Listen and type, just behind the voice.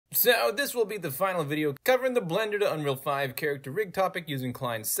So this will be the final video covering the Blender to Unreal 5 character rig topic using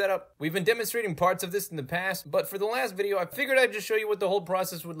Klein's setup. We've been demonstrating parts of this in the past, but for the last video I figured I'd just show you what the whole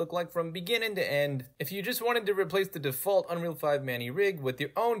process would look like from beginning to end if you just wanted to replace the default Unreal 5 Manny rig with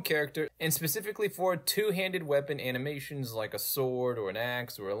your own character, and specifically for two-handed weapon animations like a sword or an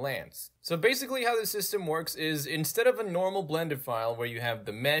axe or a lance. So basically how the system works is, instead of a normal Blender file where you have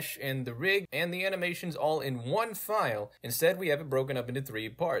the mesh and the rig and the animations all in one file, instead we have it broken up into three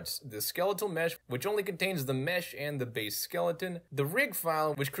parts. The skeletal mesh, which only contains the mesh and the base skeleton, the rig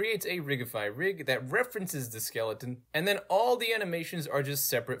file, which creates a Rigify rig that references the skeleton, and then all the animations are just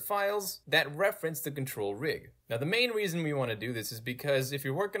separate files that reference the control rig. Now the main reason we want to do this is because if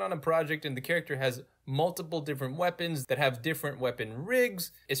you're working on a project and the character has multiple different weapons that have different weapon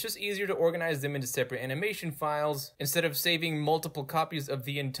rigs, it's just easier to organize them into separate animation files instead of saving multiple copies of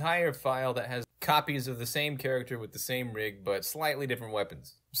the entire file that has copies of the same character with the same rig but slightly different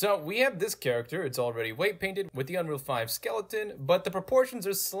weapons. So we have this character, it's already weight painted with the Unreal 5 skeleton, but the proportions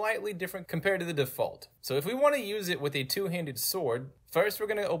are slightly different compared to the default. So if we want to use it with a two-handed sword, first we're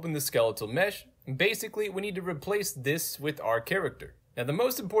going to open the skeletal mesh. Basically, we need to replace this with our character. Now the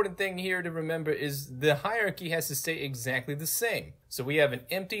most important thing here to remember is the hierarchy has to stay exactly the same. So we have an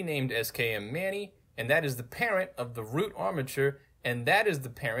empty named SKM Manny, and that is the parent of the root armature, and that is the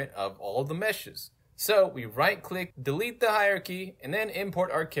parent of all the meshes. So we right click, delete the hierarchy, and then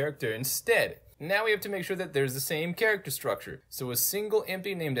import our character instead. Now we have to make sure that there's the same character structure. So a single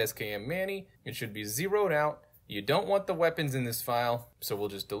empty named SKM Manny, it should be zeroed out. You don't want the weapons in this file, so we'll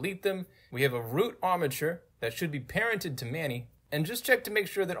just delete them. We have a root armature that should be parented to Manny, and just check to make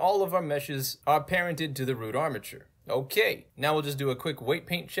sure that all of our meshes are parented to the root armature. Okay, now we'll just do a quick weight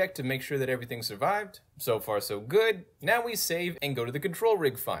paint check to make sure that everything survived. So far so good. Now we save and go to the control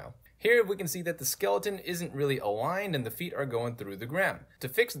rig file. Here we can see that the skeleton isn't really aligned and the feet are going through the ground. To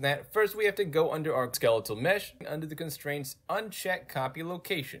fix that, first we have to go under our skeletal mesh, under the constraints, uncheck copy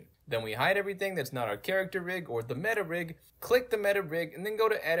location. Then we hide everything that's not our character rig or the meta rig, click the meta rig, and then go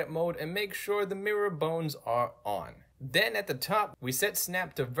to edit mode and make sure the mirror bones are on. Then at the top, we set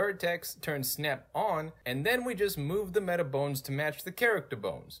snap to vertex, turn snap on, and then we just move the meta bones to match the character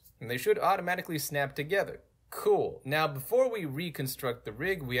bones. And they should automatically snap together. Cool. Now before we reconstruct the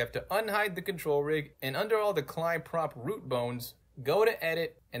rig, we have to unhide the control rig, and under all the Climb prop root bones, go to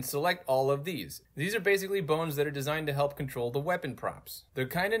edit and select all of these. These are basically bones that are designed to help control the weapon props. They're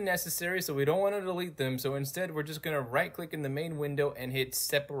kind of necessary, so we don't want to delete them, so instead we're just going to right click in the main window and hit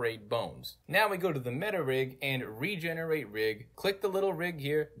separate bones. Now we go to the meta rig and regenerate rig, click the little rig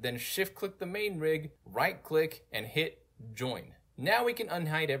here, then shift click the main rig, right click and hit join. Now we can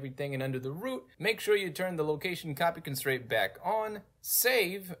unhide everything, and under the root, make sure you turn the location copy constraint back on,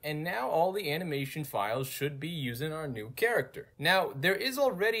 save, and now all the animation files should be using our new character. Now, there is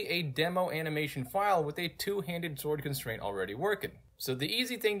already a demo animation file with a two-handed sword constraint already working. So the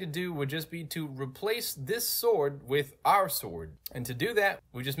easy thing to do would just be to replace this sword with our sword. And to do that,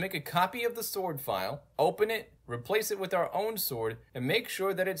 we just make a copy of the sword file, open it, replace it with our own sword, and make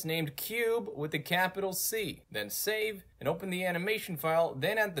sure that it's named Cube with a capital C. Then save and open the animation file.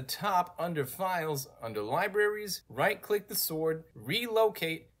 Then at the top, under Files, under Libraries, right-click the sword,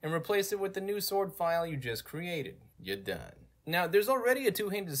 relocate, and replace it with the new sword file you just created. You're done. Now, there's already a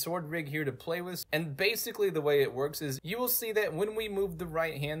two-handed sword rig here to play with, and basically the way it works is you will see that when we move the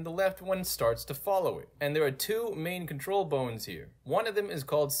right hand, the left one starts to follow it. And there are two main control bones here. One of them is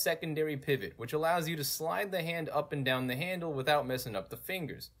called secondary pivot, which allows you to slide the hand up and down the handle without messing up the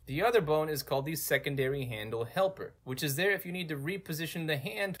fingers. The other bone is called the secondary handle helper, which is there if you need to reposition the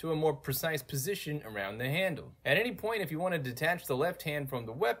hand to a more precise position around the handle. At any point, if you want to detach the left hand from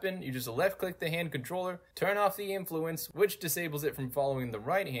the weapon, you just left-click the hand controller, turn off the influence, which disables it from following the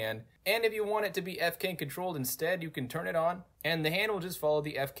right hand, and if you want it to be FK controlled instead, you can turn it on, and the hand will just follow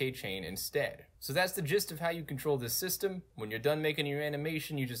the FK chain instead. So that's the gist of how you control this system. When you're done making your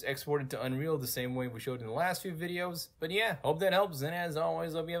animation, you just export it to Unreal the same way we showed in the last few videos. But yeah, hope that helps, and as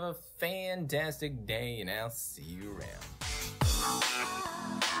always, hope you have a fantastic day, and I'll see you around.